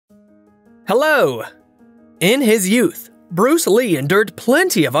Hello! In his youth, Bruce Lee endured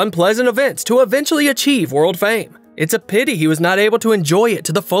plenty of unpleasant events to eventually achieve world fame. It's a pity he was not able to enjoy it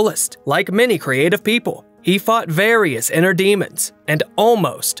to the fullest. Like many creative people, he fought various inner demons and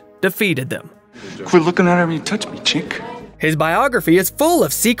almost defeated them. Quit looking at her when you touch me, chick. His biography is full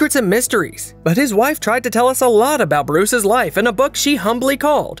of secrets and mysteries, but his wife tried to tell us a lot about Bruce's life in a book she humbly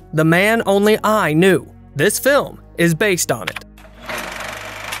called The Man Only I Knew. This film is based on it.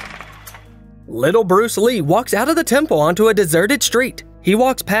 Little Bruce Lee walks out of the temple onto a deserted street. He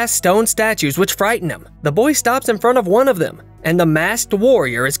walks past stone statues which frighten him. The boy stops in front of one of them, and the masked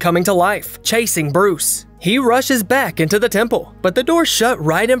warrior is coming to life, chasing Bruce. He rushes back into the temple, but the door shut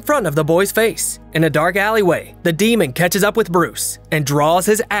right in front of the boy's face. In a dark alleyway, the demon catches up with Bruce and draws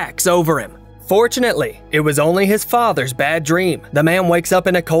his axe over him. Fortunately, it was only his father's bad dream. The man wakes up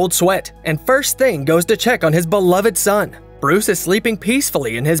in a cold sweat and first thing goes to check on his beloved son. Bruce is sleeping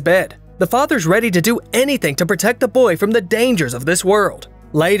peacefully in his bed. The father's ready to do anything to protect the boy from the dangers of this world.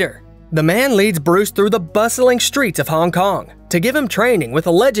 Later, the man leads Bruce through the bustling streets of Hong Kong to give him training with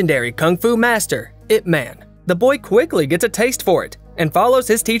a legendary kung fu master, Ip Man. The boy quickly gets a taste for it and follows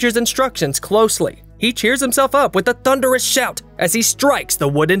his teacher's instructions closely. He cheers himself up with a thunderous shout as he strikes the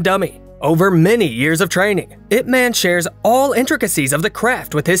wooden dummy. Over many years of training, Ip Man shares all intricacies of the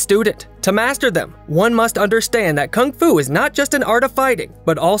craft with his student. To master them, one must understand that kung fu is not just an art of fighting,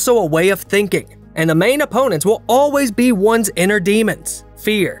 but also a way of thinking. And the main opponents will always be one's inner demons: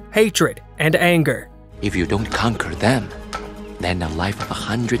 fear, hatred, and anger. If you don't conquer them, then the life of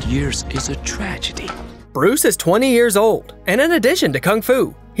 100 years is a tragedy. Bruce is 20 years old, and in addition to kung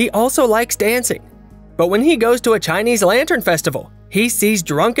fu, he also likes dancing. But when he goes to a Chinese lantern festival, he sees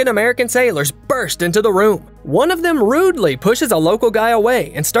drunken American sailors burst into the room. One of them rudely pushes a local guy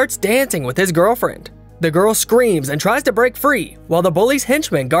away and starts dancing with his girlfriend. The girl screams and tries to break free, while the bully's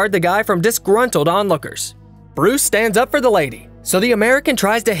henchmen guard the guy from disgruntled onlookers. Bruce stands up for the lady, so the American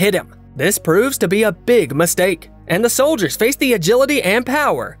tries to hit him. This proves to be a big mistake, and the soldiers face the agility and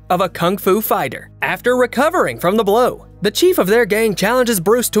power of a kung fu fighter. After recovering from the blow, the chief of their gang challenges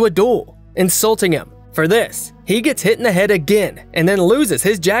Bruce to a duel, insulting him. For this, he gets hit in the head again and then loses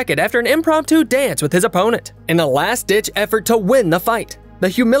his jacket after an impromptu dance with his opponent. In a last-ditch effort to win the fight, the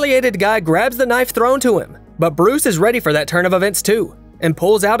humiliated guy grabs the knife thrown to him, but Bruce is ready for that turn of events too and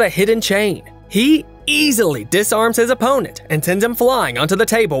pulls out a hidden chain. He easily disarms his opponent and sends him flying onto the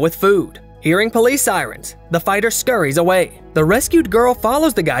table with food. Hearing police sirens, the fighter scurries away. The rescued girl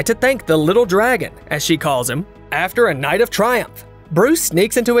follows the guy to thank the little dragon, as she calls him. After a night of triumph, Bruce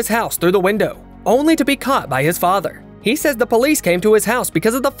sneaks into his house through the window, only to be caught by his father. He says the police came to his house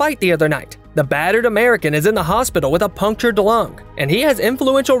because of the fight the other night. The battered American is in the hospital with a punctured lung, and he has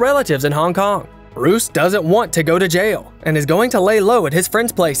influential relatives in Hong Kong. Bruce doesn't want to go to jail and is going to lay low at his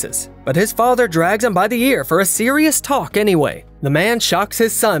friends' places, but his father drags him by the ear for a serious talk anyway. The man shocks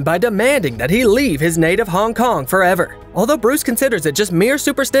his son by demanding that he leave his native Hong Kong forever. Although Bruce considers it just mere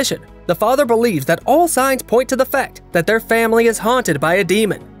superstition, the father believes that all signs point to the fact that their family is haunted by a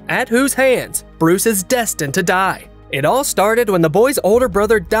demon, at whose hands Bruce is destined to die. It all started when the boy's older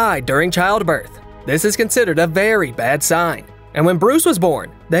brother died during childbirth. This is considered a very bad sign. And when Bruce was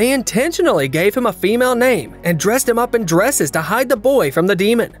born, they intentionally gave him a female name and dressed him up in dresses to hide the boy from the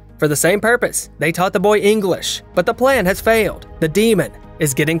demon. For the same purpose, they taught the boy English, but the plan has failed. The demon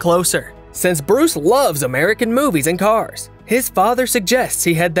is getting closer. Since Bruce loves American movies and cars, his father suggests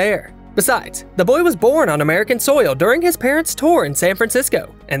he head there. Besides, the boy was born on American soil during his parents' tour in San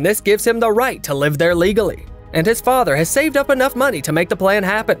Francisco, and this gives him the right to live there legally. And his father has saved up enough money to make the plan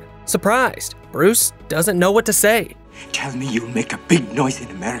happen. Surprised, Bruce doesn't know what to say. Tell me you'll make a big noise in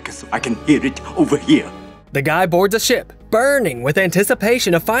America so I can hear it over here. The guy boards a ship, burning with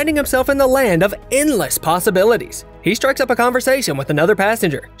anticipation of finding himself in the land of endless possibilities. He strikes up a conversation with another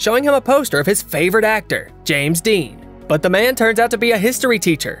passenger, showing him a poster of his favorite actor, James Dean. But the man turns out to be a history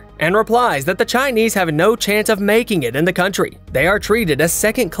teacher and replies that the Chinese have no chance of making it in the country. They are treated as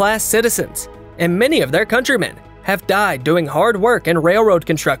second-class citizens, and many of their countrymen have died doing hard work in railroad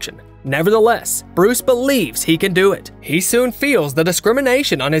construction. Nevertheless, Bruce believes he can do it. He soon feels the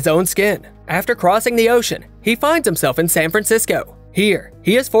discrimination on his own skin. After crossing the ocean, he finds himself in San Francisco. Here,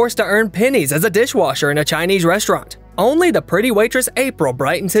 he is forced to earn pennies as a dishwasher in a Chinese restaurant. Only the pretty waitress April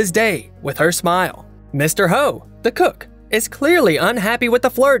brightens his day with her smile. Mr. Ho, the cook, is clearly unhappy with the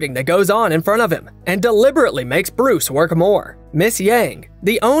flirting that goes on in front of him and deliberately makes Bruce work more. Miss Yang,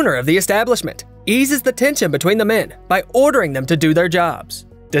 the owner of the establishment, eases the tension between the men by ordering them to do their jobs.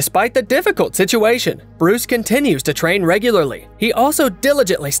 Despite the difficult situation, Bruce continues to train regularly. He also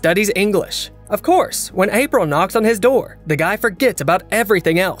diligently studies English. Of course, when April knocks on his door, the guy forgets about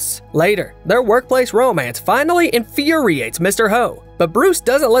everything else. Later, their workplace romance finally infuriates Mr. Ho, but Bruce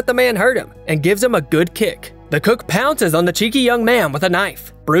doesn't let the man hurt him and gives him a good kick. The cook pounces on the cheeky young man with a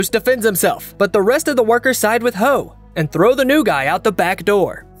knife. Bruce defends himself, but the rest of the workers side with Ho and throw the new guy out the back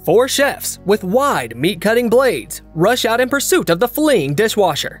door. 4 chefs with wide meat-cutting blades rush out in pursuit of the fleeing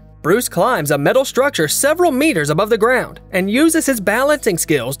dishwasher. Bruce climbs a metal structure several meters above the ground and uses his balancing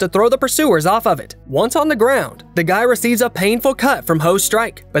skills to throw the pursuers off of it. Once on the ground, the guy receives a painful cut from Ho's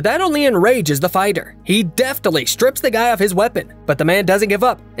strike, but that only enrages the fighter. He deftly strips the guy of his weapon, but the man doesn't give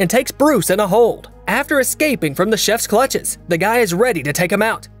up and takes Bruce in a hold. After escaping from the chef's clutches, the guy is ready to take him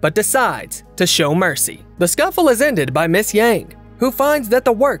out, but decides to show mercy. The scuffle is ended by Miss Yang, who finds that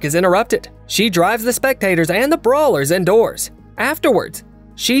the work is interrupted. She drives the spectators and the brawlers indoors. Afterwards,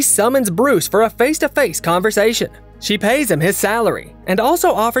 she summons Bruce for a face-to-face conversation. She pays him his salary and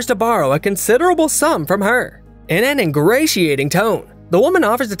also offers to borrow a considerable sum from her. In an ingratiating tone, the woman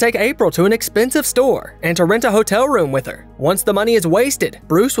offers to take April to an expensive store and to rent a hotel room with her. Once the money is wasted,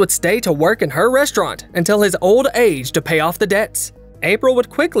 Bruce would stay to work in her restaurant until his old age to pay off the debts. April would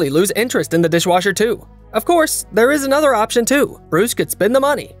quickly lose interest in the dishwasher too. Of course, there is another option too. Bruce could spend the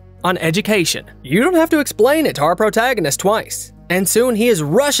money on education. You don't have to explain it to our protagonist twice. And soon he is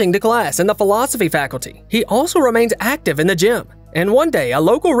rushing to class in the philosophy faculty. He also remains active in the gym. And one day, a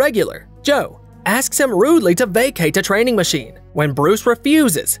local regular, Joe, asks him rudely to vacate a training machine. When Bruce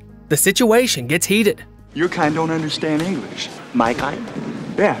refuses, the situation gets heated. Your kind don't understand English. My kind?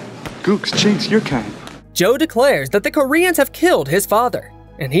 Yeah, gooks, chinks, your kind. Joe declares that the Koreans have killed his father,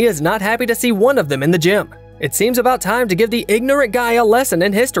 and he is not happy to see one of them in the gym. It seems about time to give the ignorant guy a lesson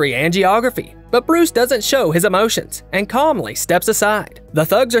in history and geography, but Bruce doesn't show his emotions and calmly steps aside. The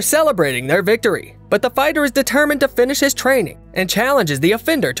thugs are celebrating their victory, but the fighter is determined to finish his training and challenges the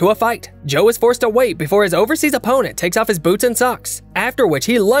offender to a fight. Joe is forced to wait before his overseas opponent takes off his boots and socks, after which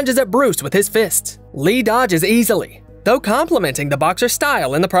he lunges at Bruce with his fists. Lee dodges easily, though complimenting the boxer's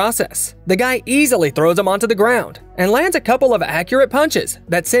style in the process. The guy easily throws him onto the ground and lands a couple of accurate punches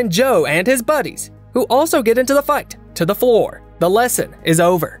that send Joe and his buddies, who also get into the fight, to the floor. The lesson is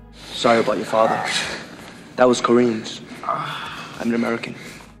over. Sorry about your father. That was Koreans. I'm an American.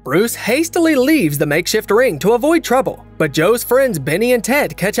 Bruce hastily leaves the makeshift ring to avoid trouble, but Joe's friends Benny and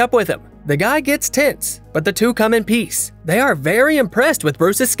Ted catch up with him. The guy gets tense, but the two come in peace. They are very impressed with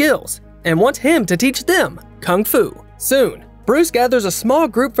Bruce's skills and want him to teach them Kung Fu. Soon, Bruce gathers a small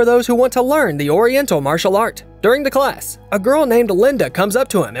group for those who want to learn the Oriental martial art. During the class, a girl named Linda comes up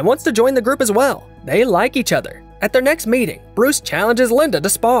to him and wants to join the group as well. They like each other. At their next meeting, Bruce challenges Linda to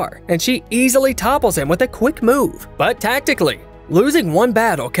spar, and she easily topples him with a quick move. But tactically, losing one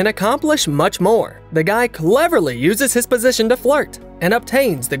battle can accomplish much more. The guy cleverly uses his position to flirt and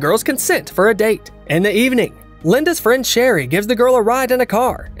obtains the girl's consent for a date. In the evening, Linda's friend Sherry gives the girl a ride in a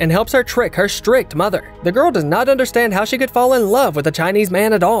car and helps her trick her strict mother. The girl does not understand how she could fall in love with a Chinese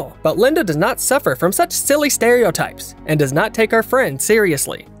man at all, but Linda does not suffer from such silly stereotypes and does not take her friend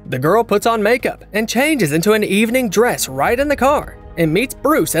seriously. The girl puts on makeup and changes into an evening dress right in the car and meets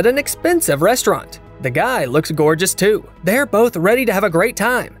Bruce at an expensive restaurant. The guy looks gorgeous too. They're both ready to have a great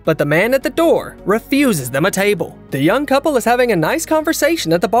time, but the man at the door refuses them a table. The young couple is having a nice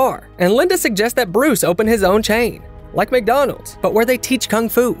conversation at the bar, and Linda suggests that Bruce open his own chain, like McDonald's, but where they teach Kung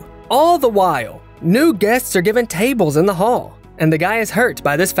Fu. All the while, new guests are given tables in the hall, and the guy is hurt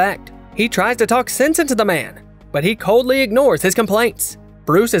by this fact. He tries to talk sense into the man, but he coldly ignores his complaints.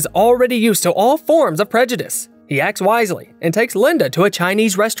 Bruce is already used to all forms of prejudice. He acts wisely and takes Linda to a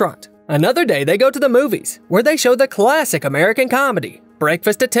Chinese restaurant. Another day, they go to the movies, where they show the classic American comedy,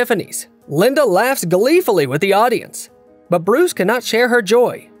 Breakfast at Tiffany's. Linda laughs gleefully with the audience, but Bruce cannot share her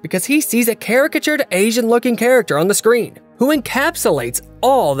joy because he sees a caricatured Asian-looking character on the screen who encapsulates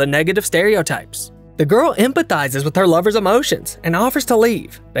all the negative stereotypes. The girl empathizes with her lover's emotions and offers to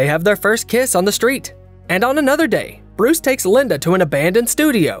leave. They have their first kiss on the street. And on another day, Bruce takes Linda to an abandoned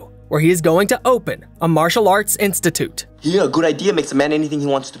studio where he is going to open a martial arts institute. Yeah, a good idea makes a man anything he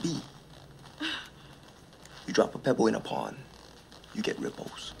wants to be. You drop a pebble in a pond, you get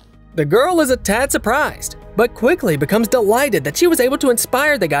ripples. The girl is a tad surprised, but quickly becomes delighted that she was able to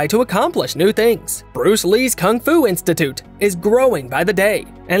inspire the guy to accomplish new things. Bruce Lee's Kung Fu Institute is growing by the day,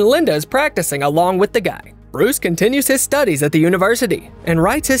 and Linda is practicing along with the guy. Bruce continues his studies at the university and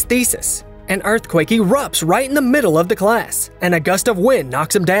writes his thesis. An earthquake erupts right in the middle of the class, and a gust of wind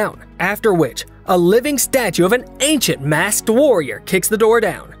knocks him down, after which a living statue of an ancient masked warrior kicks the door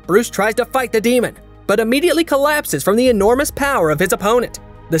down. Bruce tries to fight the demon, but immediately collapses from the enormous power of his opponent.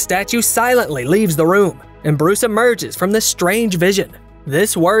 The statue silently leaves the room, and Bruce emerges from this strange vision.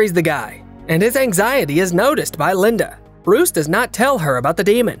 This worries the guy, and his anxiety is noticed by Linda. Bruce does not tell her about the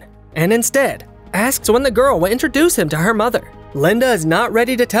demon, and instead asks when the girl will introduce him to her mother. Linda is not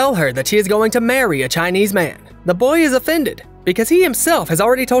ready to tell her that she is going to marry a Chinese man. The boy is offended because he himself has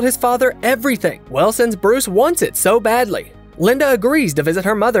already told his father everything. Well, since Bruce wants it so badly, Linda agrees to visit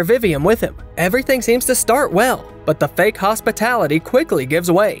her mother Vivian with him. Everything seems to start well, but the fake hospitality quickly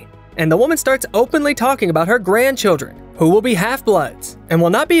gives way, and the woman starts openly talking about her grandchildren, who will be half-bloods and will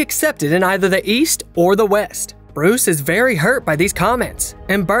not be accepted in either the East or the West. Bruce is very hurt by these comments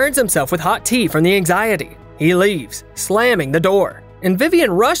and burns himself with hot tea from the anxiety. He leaves, slamming the door, and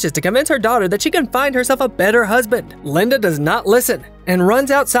Vivian rushes to convince her daughter that she can find herself a better husband. Linda does not listen and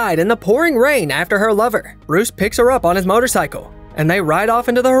runs outside in the pouring rain after her lover. Bruce picks her up on his motorcycle, and they ride off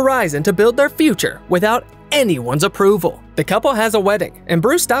into the horizon to build their future without anyone's approval. The couple has a wedding, and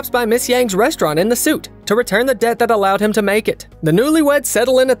Bruce stops by Miss Yang's restaurant in the suit to return the debt that allowed him to make it. The newlyweds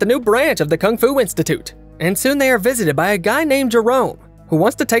settle in at the new branch of the Kung Fu Institute, and soon they are visited by a guy named Jerome who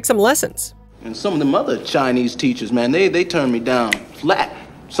wants to take some lessons. And some of them other Chinese teachers, man, they turned me down flat.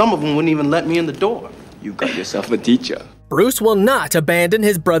 Some of them wouldn't even let me in the door. You got yourself a teacher. Bruce will not abandon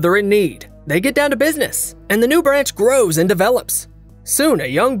his brother in need. They get down to business, and the new branch grows and develops. Soon, a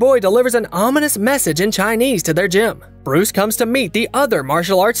young boy delivers an ominous message in Chinese to their gym. Bruce comes to meet the other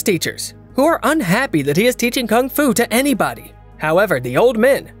martial arts teachers, who are unhappy that he is teaching Kung Fu to anybody. However, the old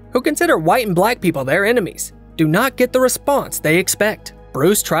men, who consider white and black people their enemies, do not get the response they expect.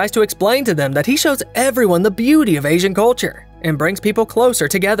 Bruce tries to explain to them that he shows everyone the beauty of Asian culture and brings people closer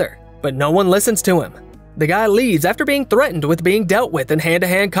together, but no one listens to him. The guy leaves after being threatened with being dealt with in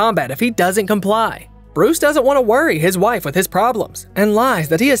hand-to-hand combat if he doesn't comply. Bruce doesn't want to worry his wife with his problems and lies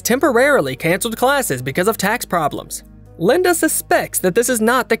that he has temporarily canceled classes because of tax problems. Linda suspects that this is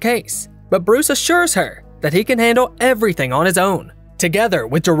not the case, but Bruce assures her that he can handle everything on his own. Together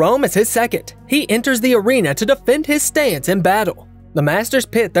with Jerome as his second, he enters the arena to defend his stance in battle. The Masters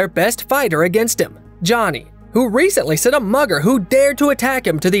pit their best fighter against him, Johnny, who recently sent a mugger who dared to attack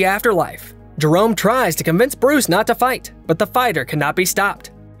him to the afterlife. Jerome tries to convince Bruce not to fight, but the fighter cannot be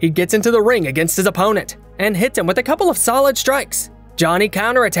stopped. He gets into the ring against his opponent and hits him with a couple of solid strikes. Johnny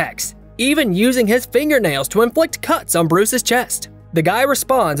counterattacks, even using his fingernails to inflict cuts on Bruce's chest. The guy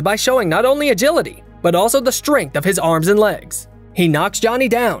responds by showing not only agility, but also the strength of his arms and legs. He knocks Johnny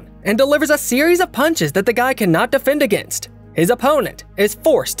down and delivers a series of punches that the guy cannot defend against. His opponent is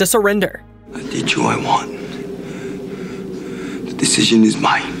forced to surrender. I did what I want. The decision is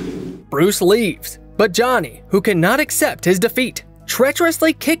mine. Bruce leaves, but Johnny, who cannot accept his defeat,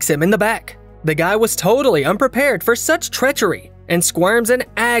 treacherously kicks him in the back. The guy was totally unprepared for such treachery and squirms in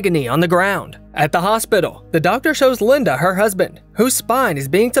agony on the ground. At the hospital, the doctor shows Linda her husband, whose spine is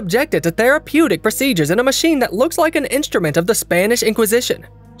being subjected to therapeutic procedures in a machine that looks like an instrument of the Spanish Inquisition.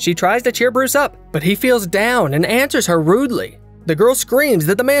 She tries to cheer Bruce up, but he feels down and answers her rudely. The girl screams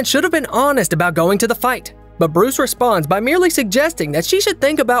that the man should have been honest about going to the fight, but Bruce responds by merely suggesting that she should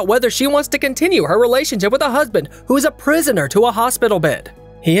think about whether she wants to continue her relationship with a husband who is a prisoner to a hospital bed.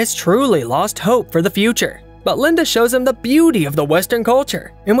 He has truly lost hope for the future, but Linda shows him the beauty of the Western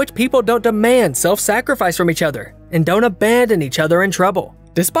culture, in which people don't demand self-sacrifice from each other and don't abandon each other in trouble.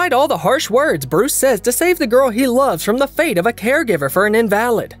 Despite all the harsh words Bruce says to save the girl he loves from the fate of a caregiver for an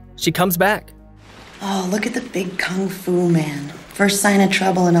invalid, she comes back. Oh, look at the big Kung Fu man. First sign of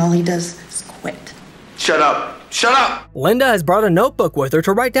trouble and all he does is quit. Shut up! Shut up! Linda has brought a notebook with her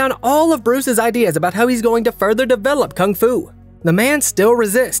to write down all of Bruce's ideas about how he's going to further develop Kung Fu. The man still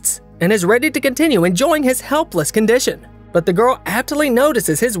resists and is ready to continue enjoying his helpless condition, but the girl aptly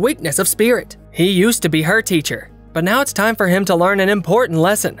notices his weakness of spirit. He used to be her teacher, but now it's time for him to learn an important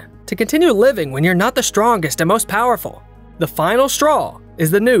lesson: to continue living when you're not the strongest and most powerful. The final straw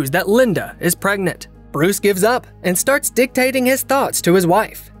is the news that Linda is pregnant. Bruce gives up and starts dictating his thoughts to his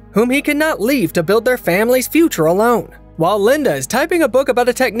wife, whom he cannot leave to build their family's future alone. While Linda is typing a book about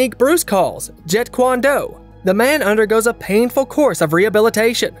a technique Bruce calls Jet Kwon Do, the man undergoes a painful course of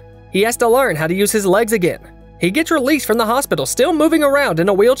rehabilitation. He has to learn how to use his legs again. He gets released from the hospital still moving around in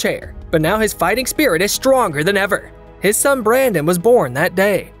a wheelchair, but now his fighting spirit is stronger than ever. His son Brandon was born that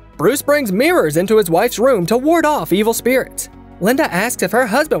day. Bruce brings mirrors into his wife's room to ward off evil spirits. Linda asks if her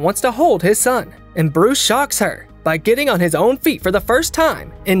husband wants to hold his son, and Bruce shocks her by getting on his own feet for the first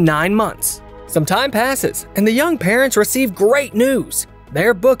time in 9 months. Some time passes, and the young parents receive great news.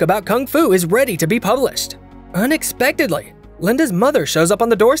 Their book about Kung Fu is ready to be published. Unexpectedly, Linda's mother shows up on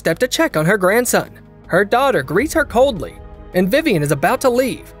the doorstep to check on her grandson. Her daughter greets her coldly, and Vivian is about to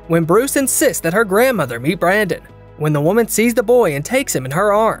leave when Bruce insists that her grandmother meet Brandon. When the woman sees the boy and takes him in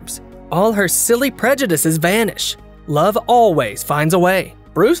her arms, all her silly prejudices vanish. Love always finds a way.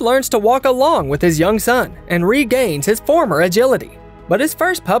 Bruce learns to walk along with his young son and regains his former agility. But his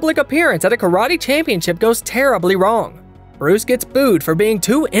first public appearance at a karate championship goes terribly wrong. Bruce gets booed for being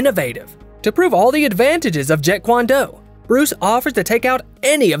too innovative. To prove all the advantages of Jeet Kune Do, Bruce offers to take out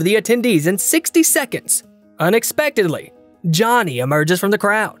any of the attendees in 60 seconds. Unexpectedly, Johnny emerges from the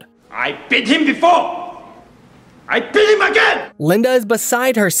crowd. I beat him before! I beat him again! Linda is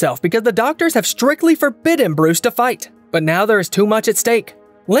beside herself because the doctors have strictly forbidden Bruce to fight. But now there is too much at stake.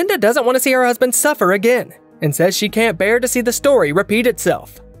 Linda doesn't want to see her husband suffer again and says she can't bear to see the story repeat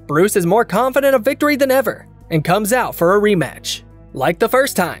itself. Bruce is more confident of victory than ever and comes out for a rematch. Like the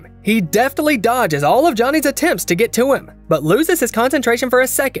first time, he deftly dodges all of Johnny's attempts to get to him, but loses his concentration for a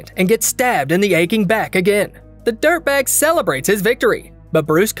second and gets stabbed in the aching back again. The dirtbag celebrates his victory, but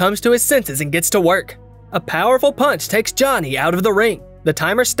Bruce comes to his senses and gets to work. A powerful punch takes Johnny out of the ring. The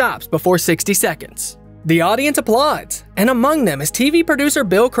timer stops before 60 seconds. The audience applauds, and among them is TV producer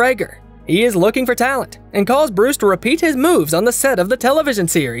Bill Krager. He is looking for talent and calls Bruce to repeat his moves on the set of the television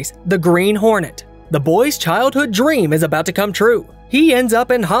series, The Green Hornet. The boy's childhood dream is about to come true. He ends up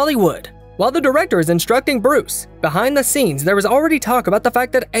in Hollywood. While the director is instructing Bruce, behind the scenes there was already talk about the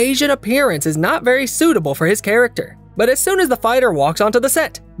fact that Asian appearance is not very suitable for his character. But as soon as the fighter walks onto the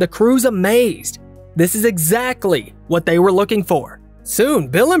set, the crew's amazed. This is exactly what they were looking for. Soon,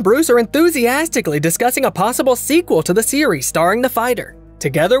 Bill and Bruce are enthusiastically discussing a possible sequel to the series starring the fighter.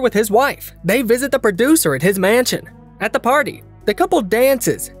 Together with his wife, they visit the producer at his mansion. At the party, the couple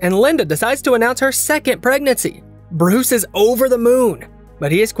dances and Linda decides to announce her second pregnancy. Bruce is over the moon,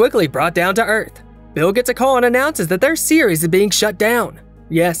 but he is quickly brought down to earth. Bill gets a call and announces that their series is being shut down.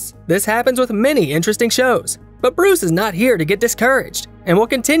 Yes, this happens with many interesting shows, but Bruce is not here to get discouraged and will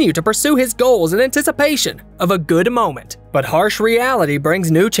continue to pursue his goals in anticipation of a good moment. But harsh reality brings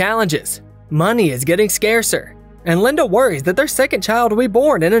new challenges. Money is getting scarcer, and Linda worries that their second child will be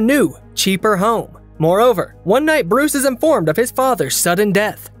born in a new, cheaper home. Moreover, one night Bruce is informed of his father's sudden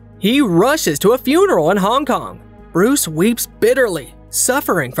death. He rushes to a funeral in Hong Kong. Bruce weeps bitterly,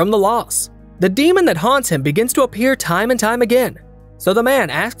 suffering from the loss. The demon that haunts him begins to appear time and time again. So the man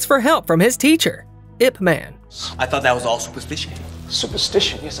asks for help from his teacher, Ip Man. I thought that was all superstition.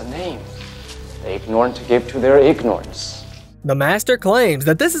 Superstition is a name the ignorant give to their ignorance. The master claims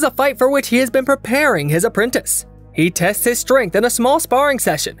that this is a fight for which he has been preparing his apprentice. He tests his strength in a small sparring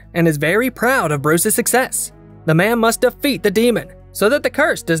session and is very proud of Bruce's success. The man must defeat the demon so that the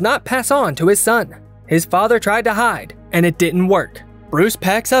curse does not pass on to his son. His father tried to hide, and it didn't work. Bruce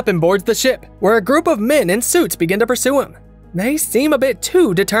packs up and boards the ship, where a group of men in suits begin to pursue him. They seem a bit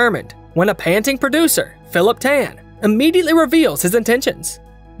too determined, when a panting producer, Philip Tan, immediately reveals his intentions.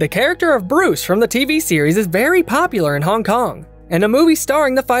 The character of Bruce from the TV series is very popular in Hong Kong, and a movie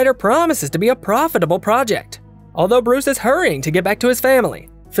starring the fighter promises to be a profitable project. Although Bruce is hurrying to get back to his family,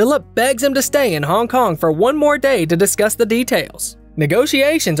 Philip begs him to stay in Hong Kong for one more day to discuss the details.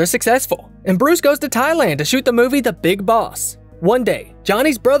 Negotiations are successful, and Bruce goes to Thailand to shoot the movie The Big Boss. One day,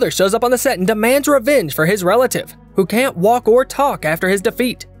 Johnny's brother shows up on the set and demands revenge for his relative, who can't walk or talk after his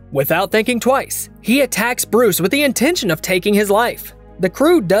defeat. Without thinking twice, he attacks Bruce with the intention of taking his life. The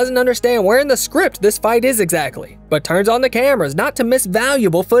crew doesn't understand where in the script this fight is exactly, but turns on the cameras not to miss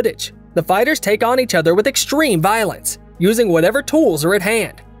valuable footage. The fighters take on each other with extreme violence, using whatever tools are at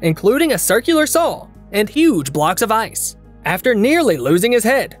hand, including a circular saw and huge blocks of ice. After nearly losing his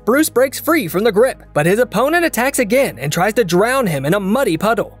head, Bruce breaks free from the grip, but his opponent attacks again and tries to drown him in a muddy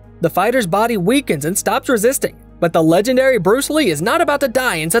puddle. The fighter's body weakens and stops resisting, but the legendary Bruce Lee is not about to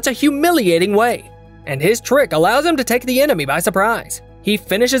die in such a humiliating way, and his trick allows him to take the enemy by surprise. He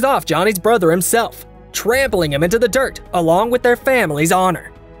finishes off Johnny's brother himself, trampling him into the dirt along with their family's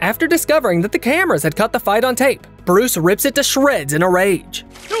honor. After discovering that the cameras had caught the fight on tape, Bruce rips it to shreds in a rage.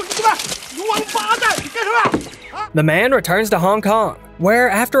 The man returns to Hong Kong, where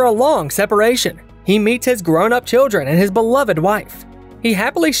after a long separation, he meets his grown-up children and his beloved wife. He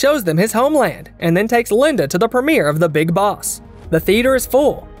happily shows them his homeland and then takes Linda to the premiere of The Big Boss. The theater is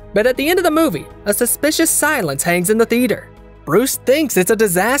full, but at the end of the movie, a suspicious silence hangs in the theater. Bruce thinks it's a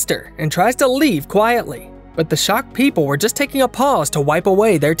disaster and tries to leave quietly, but the shocked people were just taking a pause to wipe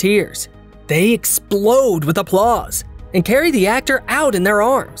away their tears. They explode with applause and carry the actor out in their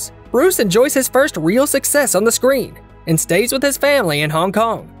arms. Bruce enjoys his first real success on the screen and stays with his family in Hong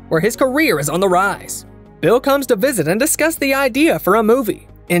Kong, where his career is on the rise. Bill comes to visit and discuss the idea for a movie,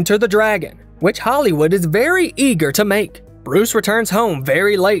 Enter the Dragon, which Hollywood is very eager to make. Bruce returns home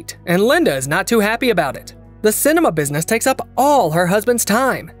very late, and Linda is not too happy about it. The cinema business takes up all her husband's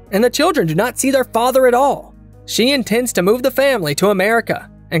time, and the children do not see their father at all. She intends to move the family to America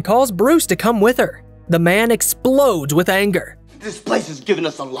and calls Bruce to come with her. The man explodes with anger. This place has given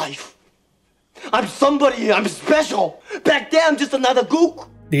us a life. I'm somebody, I'm special. Back there, I'm just another gook.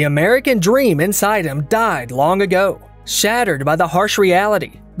 The American dream inside him died long ago. Shattered by the harsh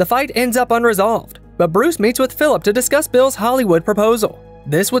reality, the fight ends up unresolved, but Bruce meets with Philip to discuss Bill's Hollywood proposal.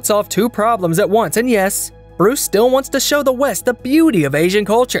 This would solve two problems at once, and yes, Bruce still wants to show the West the beauty of Asian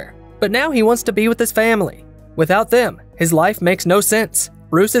culture, but now he wants to be with his family. Without them, his life makes no sense.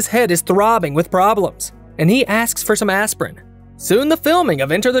 Bruce's head is throbbing with problems, and he asks for some aspirin. Soon the filming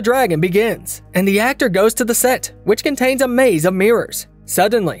of Enter the Dragon begins, and the actor goes to the set, which contains a maze of mirrors.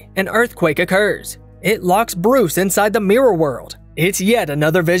 Suddenly, an earthquake occurs. It locks Bruce inside the mirror world. It's yet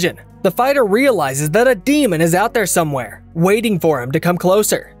another vision. The fighter realizes that a demon is out there somewhere, waiting for him to come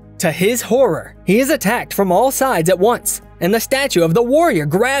closer. To his horror, he is attacked from all sides at once, and the statue of the warrior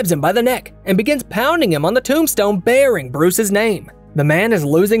grabs him by the neck and begins pounding him on the tombstone bearing Bruce's name. The man is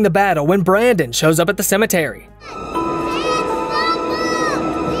losing the battle when Brandon shows up at the cemetery.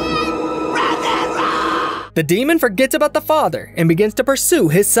 The demon forgets about the father and begins to pursue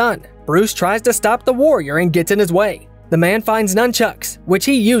his son. Bruce tries to stop the warrior and gets in his way. The man finds nunchucks, which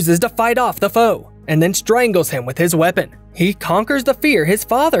he uses to fight off the foe, and then strangles him with his weapon. He conquers the fear his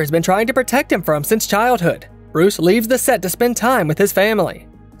father has been trying to protect him from since childhood. Bruce leaves the set to spend time with his family.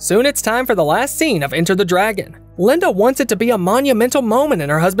 Soon it's time for the last scene of Enter the Dragon. Linda wants it to be a monumental moment in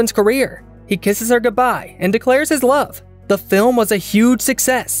her husband's career. He kisses her goodbye and declares his love. The film was a huge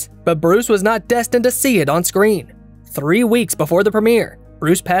success, but Bruce was not destined to see it on screen. 3 weeks before the premiere,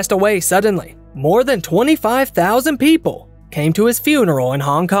 Bruce passed away suddenly. More than 25,000 people came to his funeral in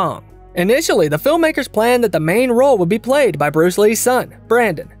Hong Kong. Initially, the filmmakers planned that the main role would be played by Bruce Lee's son,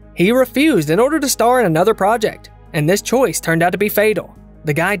 Brandon. He refused in order to star in another project, and this choice turned out to be fatal.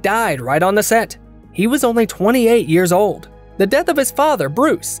 The guy died right on the set. He was only 28 years old. The death of his father,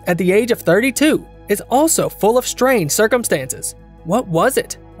 Bruce, at the age of 32, is also full of strange circumstances. What was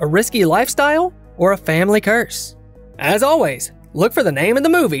it? A risky lifestyle or a family curse? As always, look for the name of the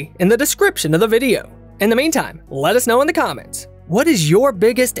movie in the description of the video. In the meantime, let us know in the comments, what is your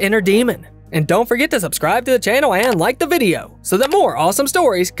biggest inner demon? And don't forget to subscribe to the channel and like the video so that more awesome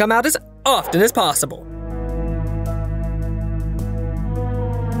stories come out as often as possible.